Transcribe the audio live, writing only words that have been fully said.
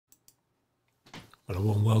Well, a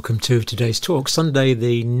warm welcome to today's talk, Sunday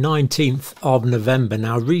the 19th of November.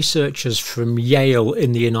 Now, researchers from Yale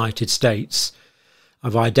in the United States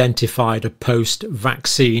have identified a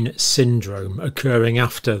post-vaccine syndrome occurring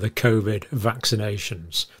after the COVID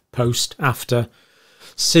vaccinations. Post-after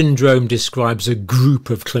syndrome describes a group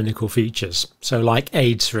of clinical features. So like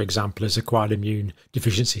AIDS, for example, is acquired immune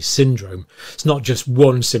deficiency syndrome. It's not just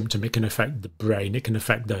one symptom. It can affect the brain, it can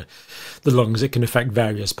affect the lungs, it can affect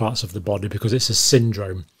various parts of the body because it's a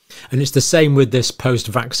syndrome. And it's the same with this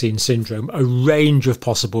post-vaccine syndrome, a range of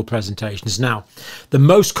possible presentations. Now, the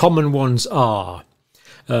most common ones are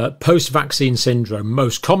post-vaccine syndrome,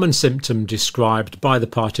 most common symptom described by the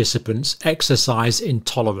participants, exercise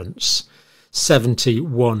intolerance.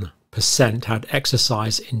 71% had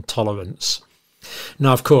exercise intolerance.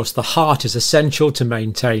 Now, of course, the heart is essential to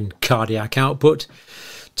maintain cardiac output,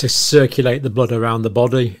 to circulate the blood around the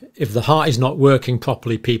body. If the heart is not working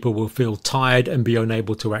properly, people will feel tired and be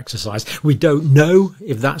unable to exercise. We don't know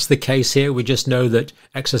if that's the case here. We just know that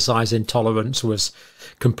exercise intolerance was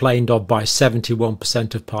complained of by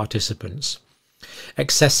 71% of participants.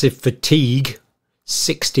 Excessive fatigue,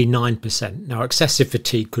 69%. Now, excessive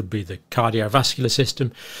fatigue could be the cardiovascular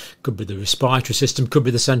system, could be the respiratory system, could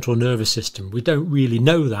be the central nervous system. We don't really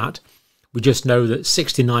know that. We just know that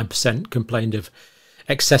 69% complained of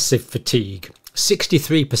excessive fatigue.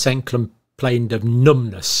 63% complained of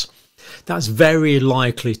numbness. That's very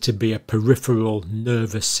likely to be a peripheral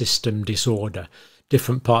nervous system disorder,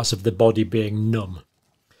 different parts of the body being numb.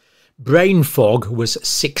 Brain fog was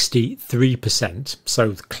 63%,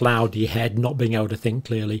 so cloudy head, not being able to think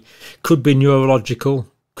clearly. Could be neurological,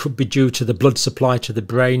 could be due to the blood supply to the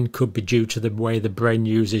brain, could be due to the way the brain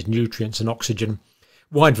uses nutrients and oxygen.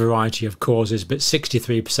 Wide variety of causes, but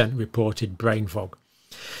 63% reported brain fog.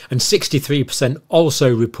 And 63%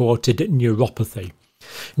 also reported neuropathy.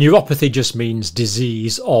 Neuropathy just means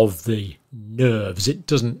disease of the nerves. It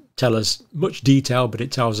doesn't tell us much detail, but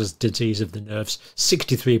it tells us disease of the nerves.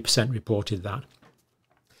 63% reported that.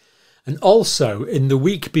 And also in the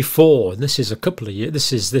week before, and this is a couple of years,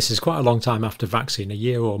 this is quite a long time after vaccine, a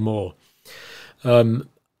year or more, a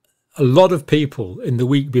lot of people in the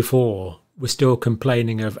week before were still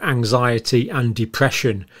complaining of anxiety and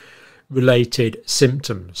depression related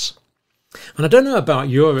symptoms. And I don't know about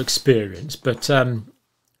your experience, but a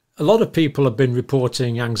lot of people have been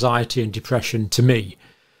reporting anxiety and depression to me.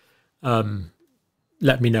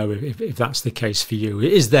 Let me know if that's the case for you.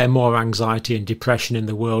 Is there more anxiety and depression in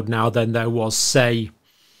the world now than there was, say,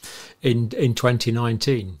 in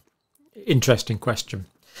 2019? Interesting question.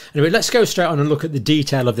 Anyway, let's go straight on and look at the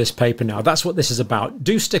detail of this paper now. That's what this is about.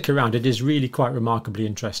 Do stick around. It is really quite remarkably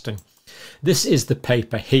interesting. This is the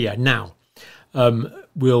paper here. Now,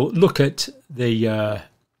 we'll look at the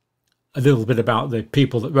a little bit about the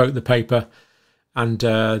people that wrote the paper and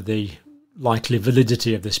the likely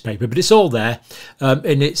validity of this paper, but it's all there,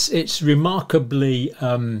 and it's remarkably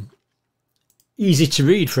easy to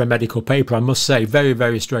read for a medical paper, I must say. Very,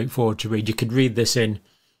 very straightforward to read. You could read this in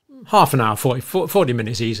half an hour, 40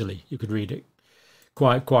 minutes easily. You could read it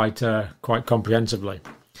quite comprehensively.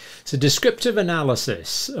 It's a descriptive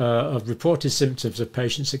analysis of reported symptoms of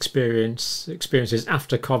patients' experiences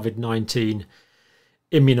after COVID-19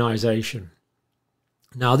 immunization.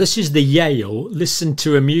 Now, this is the Yale Listen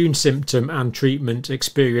to Immune Symptom and Treatment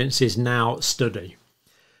Experiences Now study.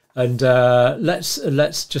 And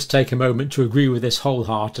let's just take a moment to agree with this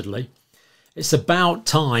wholeheartedly. It's about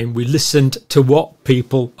time we listened to what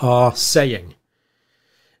people are saying.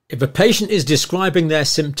 If a patient is describing their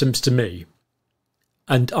symptoms to me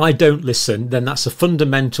and I don't listen, then that's a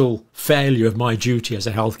fundamental failure of my duty as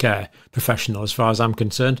a healthcare professional, as far as I'm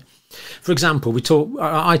concerned. For example,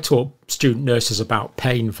 I taught student nurses about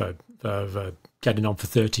pain for getting on for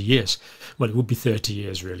 30 years. Well, it would be 30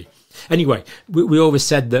 years, really. Anyway, we always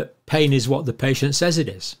said that pain is what the patient says it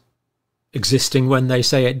is, existing when they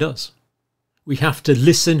say it does. We have to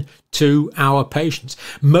listen to our patients.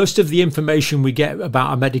 Most of the information we get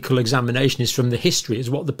about a medical examination is from the history,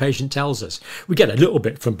 is what the patient tells us. We get a little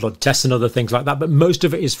bit from blood tests and other things like that, but most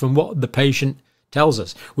of it is from what the patient tells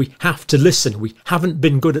us. We have to listen. We haven't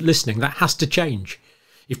been good at listening. That has to change.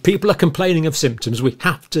 If people are complaining of symptoms, we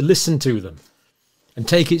have to listen to them and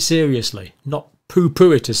take it seriously, not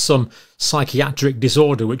poo-poo it as some psychiatric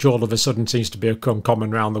disorder which all of a sudden seems to become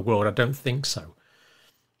common around the world. I don't think so.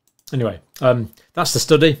 Anyway, that's the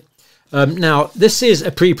study. Now, this is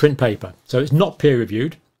a preprint paper, so it's not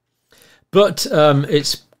peer-reviewed, but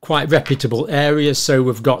it's quite reputable areas. So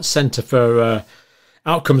we've got Centre for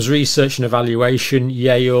Outcomes Research and Evaluation,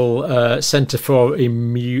 Yale Centre for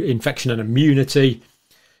Infection and Immunity,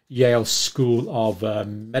 Yale School of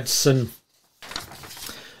Medicine,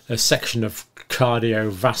 a section of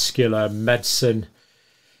cardiovascular medicine,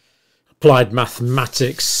 applied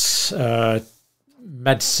mathematics,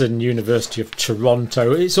 medicine, University of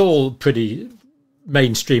Toronto. It's all pretty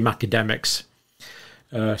mainstream academics,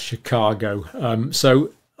 Chicago.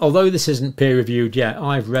 So although this isn't peer reviewed yet,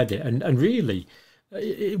 I've read it, and really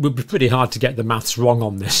it would be pretty hard to get the maths wrong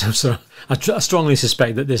on this. So I strongly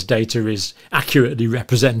suspect that this data is accurately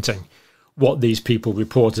representing what these people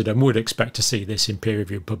reported, and would expect to see this in peer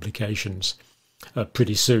reviewed publications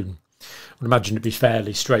pretty soon. I would imagine it'd be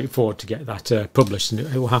fairly straightforward to get that published, and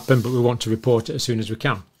it will happen, but we want to report it as soon as we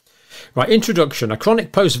can. Right, introduction. A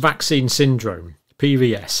chronic post-vaccine syndrome,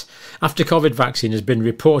 PVS, after COVID vaccine has been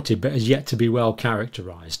reported but has yet to be well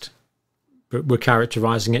characterised. But we're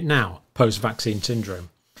characterising it now, post-vaccine syndrome.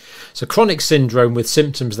 So chronic syndrome with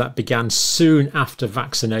symptoms that began soon after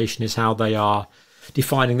vaccination is how they are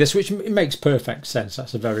defining this, which makes perfect sense.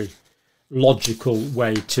 That's a very logical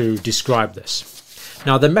way to describe this.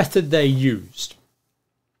 Now, the method they used,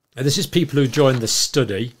 and this is people who joined the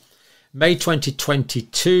study, May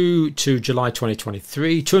 2022 to July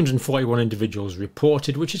 2023, 241 individuals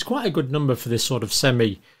reported, which is quite a good number for this sort of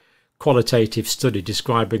semi-qualitative study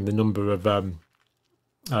describing the number of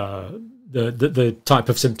the type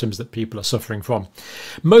of symptoms that people are suffering from,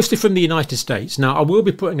 mostly from the United States. Now, I will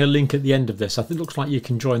be putting a link at the end of this. I think it looks like you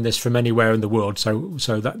can join this from anywhere in the world, so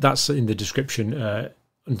that's in the description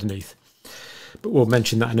underneath. But we'll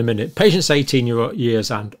mention that in a minute. Patients 18 years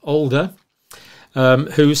and older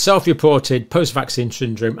who self-reported post-vaccine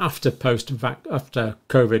syndrome after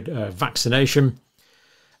COVID vaccination,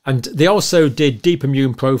 and they also did deep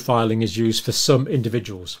immune profiling is used for some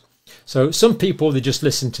individuals. So some people, they just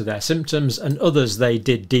listened to their symptoms, and others they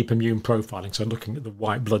did deep immune profiling, so looking at the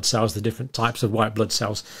white blood cells, the different types of white blood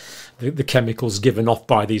cells, the chemicals given off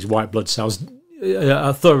by these white blood cells,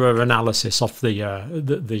 a thorough analysis of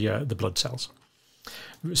the blood cells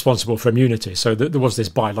responsible for immunity. So there was this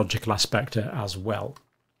biological aspect as well.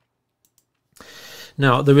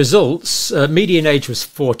 Now, the results, median age was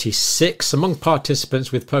 46. Among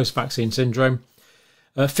participants with post-vaccine syndrome,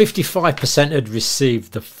 55% had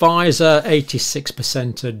received the Pfizer,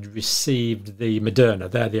 86% had received the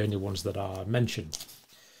Moderna. They're the only ones that are mentioned.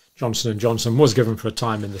 Johnson & Johnson was given for a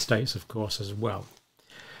time in the States, of course, as well.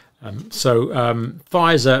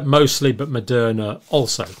 Pfizer mostly, but Moderna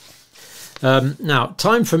also. Now,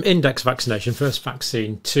 time from index vaccination, first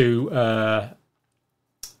vaccine, to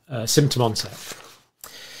symptom onset.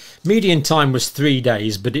 Median time was 3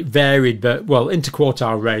 days, but it varied,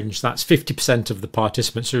 interquartile range, that's 50% of the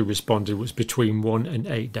participants who responded, was between 1 and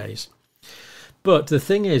 8 days. But the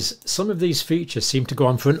thing is, some of these features seem to go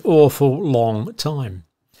on for an awful long time.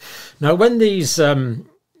 Now, when this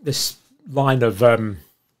line of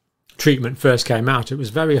treatment first came out, it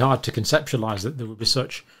was very hard to conceptualise that there would be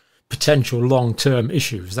such potential long-term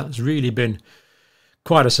issues. That's really been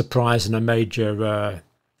quite a surprise and a major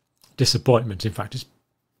disappointment. In fact, it's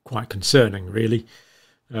quite concerning, really,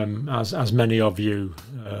 as many of you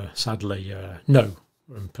sadly know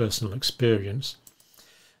from personal experience.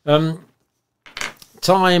 Time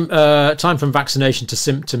from vaccination to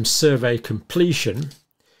symptom survey completion.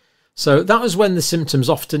 So that was when the symptoms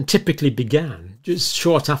typically began, just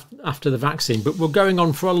short after the vaccine, but we're going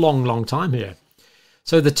on for a long, long time here.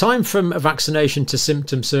 So the time from vaccination to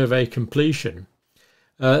symptom survey completion,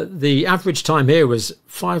 the average time here was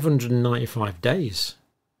 595 days.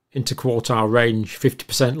 Interquartile range,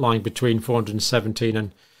 50% lying between 417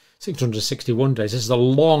 and 661 days. This is a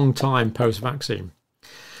long time post-vaccine.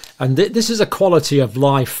 And this is a quality of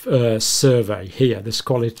life survey here, this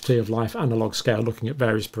quality of life analogue scale looking at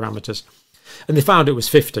various parameters. And they found it was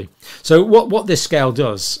 50. So what this scale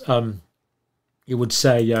does, you would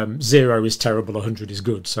say 0 is terrible, 100 is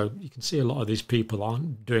good. So you can see a lot of these people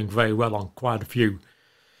aren't doing very well on quite a few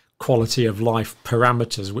quality of life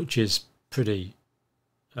parameters, which is pretty...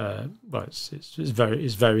 it's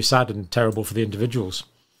very sad and terrible for the individuals.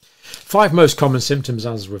 5 most common symptoms,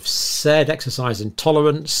 as we've said: exercise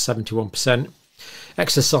intolerance, 71%,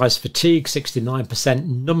 exercise fatigue, 69%,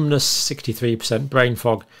 numbness, 63%, brain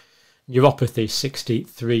fog, neuropathy,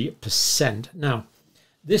 63%. Now,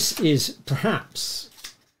 this is perhaps,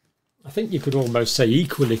 I think you could almost say,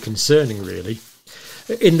 equally concerning, really.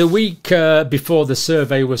 In the week before the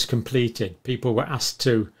survey was completed, people were asked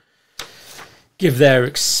to give their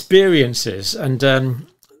experiences, and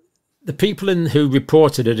the people who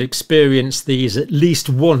reported had experienced these at least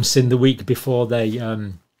once in the week before they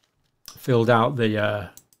filled out the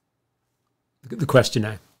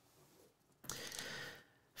questionnaire.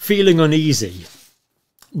 Feeling uneasy,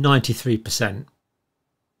 93%,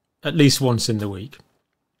 at least once in the week.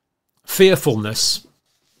 Fearfulness,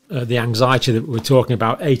 the anxiety that we're talking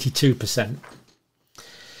about, 82%.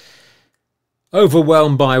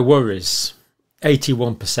 Overwhelmed by worries,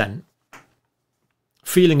 81%.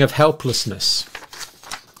 Feeling of helplessness,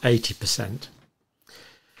 80%.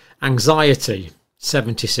 Anxiety,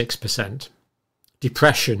 76%.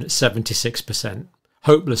 Depression, 76%.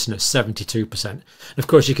 Hopelessness, 72%. And of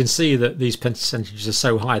course, you can see that these percentages are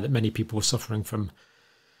so high that many people are suffering from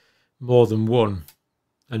more than one.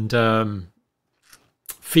 And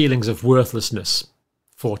feelings of worthlessness,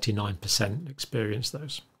 49% experience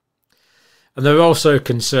those. And there are also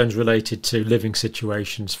concerns related to living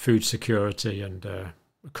situations, food security and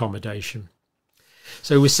accommodation.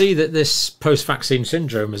 So we see that this post-vaccine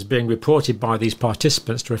syndrome is being reported by these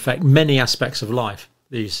participants to affect many aspects of life.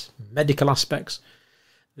 These medical aspects,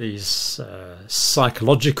 these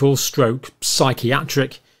psychological stroke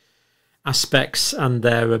psychiatric aspects, and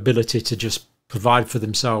their ability to just provide for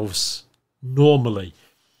themselves normally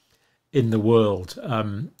in the world.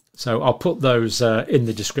 So I'll put those in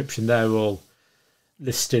the description. They're all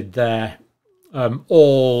listed there.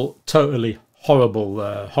 All totally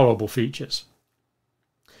horrible features.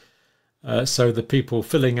 So the people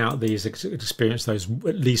filling out these experience those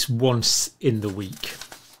at least once in the week.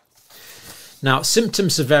 Now,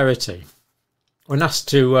 symptom severity. When asked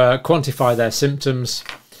to quantify their symptoms,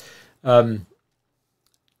 0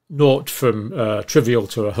 from trivial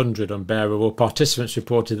to 100 unbearable, participants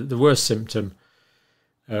reported that the worst symptom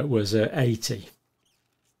was 80.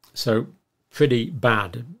 So pretty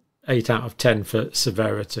bad, 8 out of 10 for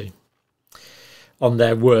severity on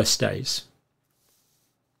their worst days.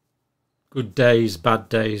 Good days, bad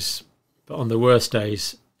days, but on the worst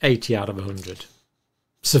days, 80 out of 100.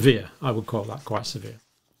 Severe, I would call that quite severe.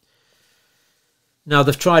 Now,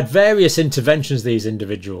 they've tried various interventions, these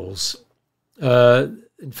individuals.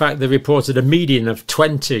 In fact, they reported a median of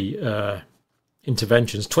 20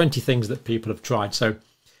 interventions, 20 things that people have tried. So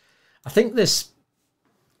I think this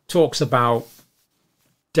talks about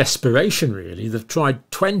desperation, really. They've tried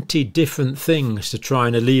 20 different things to try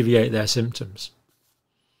and alleviate their symptoms,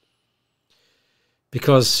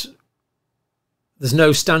 because there's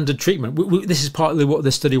no standard treatment. This is partly what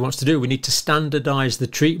this study wants to do. We need to standardise the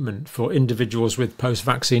treatment for individuals with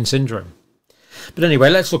post-vaccine syndrome. But anyway,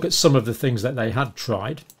 let's look at some of the things that they had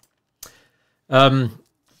tried. Oral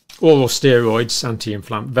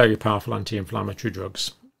steroids, very powerful anti-inflammatory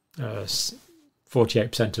drugs.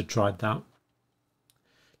 48% had tried that.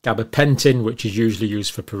 Gabapentin, which is usually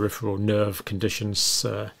used for peripheral nerve conditions,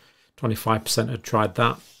 25% had tried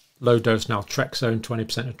that. Low-dose naltrexone,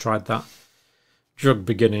 20% had tried that. Drug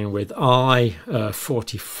beginning with I,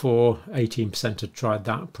 44, 18% had tried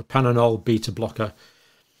that. Propranolol, beta blocker,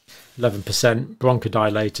 11%.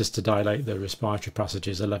 Bronchodilators to dilate the respiratory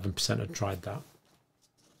passages, 11% had tried that.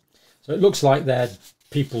 So it looks like they're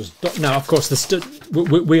people's... Now, of course,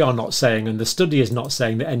 we are not saying, and the study is not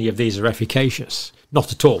saying that any of these are efficacious.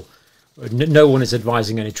 Not at all. No one is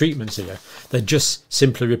advising any treatments here. They're just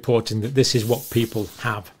simply reporting that this is what people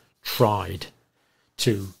have tried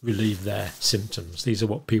to relieve their symptoms. These are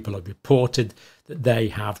what people have reported that they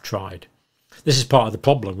have tried. This is part of the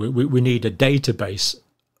problem. We need a database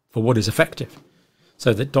for what is effective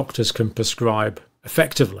so that doctors can prescribe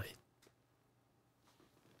effectively.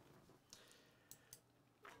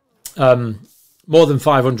 More than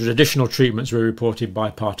 500 additional treatments were reported by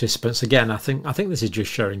participants. Again, I think this is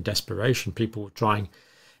just showing desperation. People were trying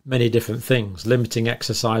many different things: limiting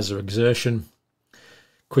exercise or exertion,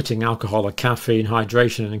 quitting alcohol or caffeine,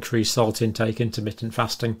 hydration and increased salt intake, intermittent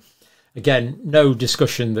fasting. Again, no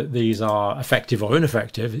discussion that these are effective or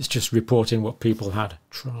ineffective. It's just reporting what people had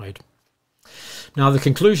tried. Now, the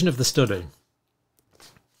conclusion of the study.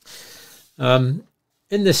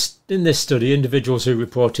 In this study, individuals who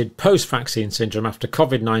reported post-vaccine syndrome after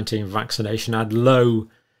COVID-19 vaccination had low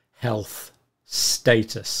health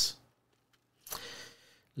status.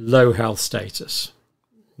 Low health status.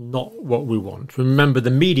 Not what we want. Remember,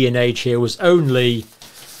 the median age here was only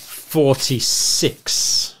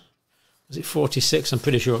 46. Was it 46? I'm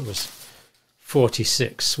pretty sure it was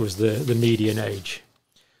 46 was the median age.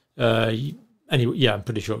 Anyway, yeah, I'm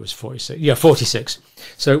pretty sure it was 46. Yeah, 46.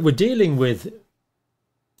 So we're dealing with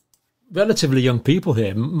relatively young people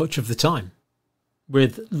here much of the time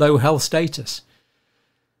with low health status.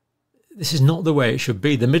 This is not the way it should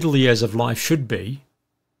be. The middle years of life should be,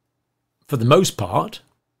 for the most part,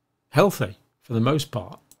 healthy, for the most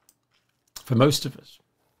part, for most of us.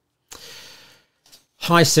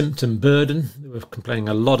 High symptom burden. We're complaining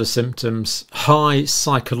a lot of symptoms. High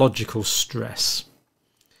psychological stress.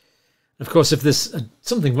 Of course, if there's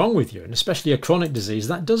something wrong with you, and especially a chronic disease,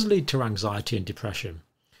 that does lead to anxiety and depression.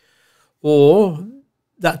 Or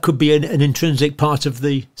that could be an intrinsic part of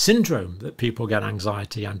the syndrome, that people get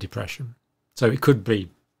anxiety and depression. So it could be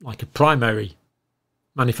like a primary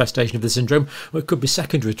manifestation of the syndrome, or it could be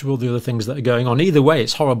secondary to all the other things that are going on. Either way,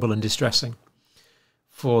 it's horrible and distressing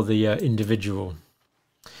for the individual.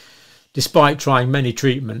 Despite trying many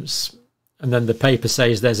treatments, and then the paper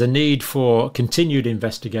says there's a need for continued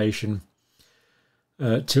investigation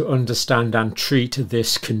to understand and treat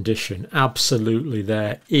this condition. Absolutely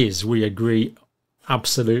there is. We agree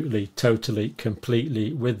absolutely, totally,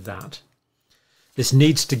 completely with that. This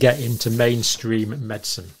needs to get into mainstream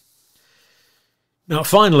medicine. Now,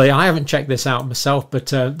 finally, I haven't checked this out myself, but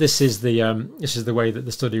this is the way that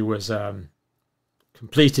the study was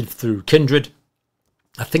completed through Kindred.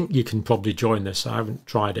 I think you can probably join this. I haven't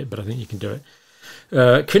tried it, but I think you can do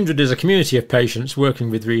it. Kindred is a community of patients working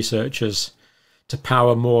with researchers to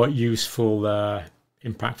power more useful,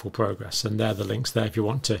 impactful progress. And there are the links there if you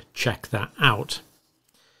want to check that out.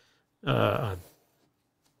 I'd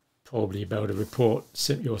probably be able to report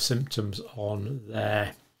your symptoms on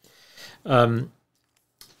there.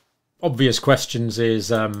 Obvious questions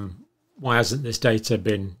is, why hasn't this data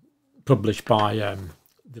been published by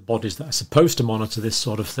the bodies that are supposed to monitor this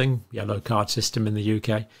sort of thing? Yellow card system in the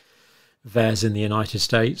UK, VAERS in the United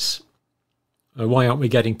States. Why aren't we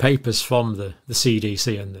getting papers from the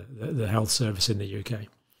CDC and the health service in the UK?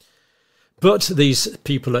 But these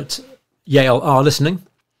people at Yale are listening.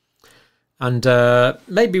 And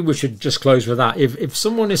maybe we should just close with that. If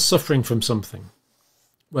someone is suffering from something,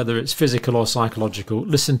 whether it's physical or psychological,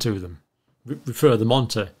 listen to them. Refer them on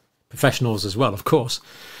to professionals as well, of course.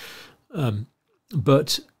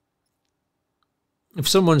 But if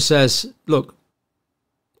someone says, look,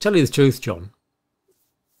 tell you the truth, John,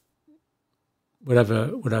 whatever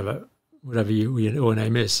your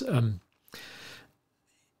name is, I'm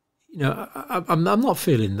not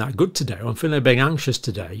feeling that good today, or I'm feeling a bit anxious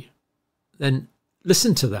today, then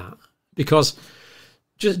listen to that, because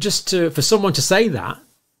for someone to say that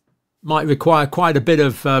might require quite a bit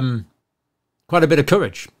of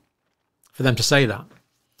courage for them to say that.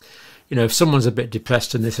 You know, if someone's a bit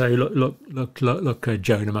depressed and they say, look,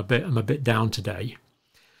 Joan, I'm a bit down today,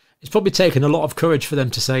 it's probably taken a lot of courage for them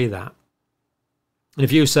to say that. And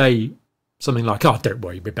if you say something like, oh, don't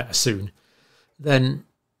worry, you'll be better soon, then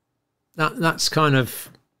that's kind of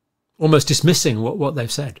almost dismissing what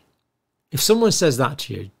they've said. If someone says that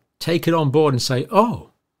to you, take it on board and say,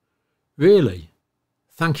 oh, really?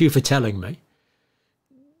 Thank you for telling me.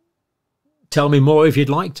 Tell me more if you'd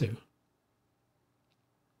like to.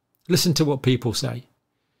 Listen to what people say.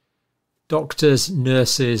 Doctors,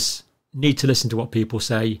 nurses need to listen to what people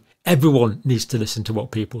say. Everyone needs to listen to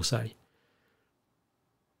what people say.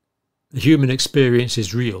 The human experience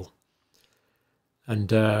is real.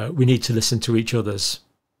 And we need to listen to each other's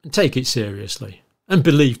and take it seriously. And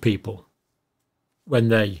believe people when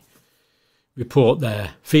they report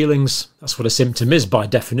their feelings. That's what a symptom is by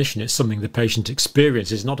definition. It's something the patient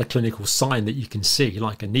experiences. It's not a clinical sign that you can see,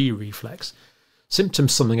 like a knee reflex.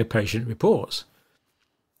 Symptom's something a patient reports.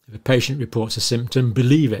 If a patient reports a symptom,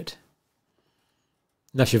 believe it.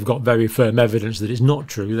 Unless you've got very firm evidence that it's not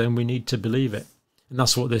true, then we need to believe it. And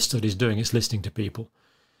that's what this study is doing. It's listening to people.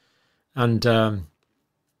 And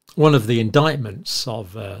one of the indictments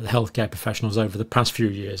of the healthcare professionals over the past few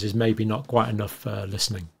years is maybe not quite enough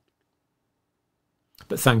listening.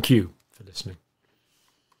 But thank you for listening.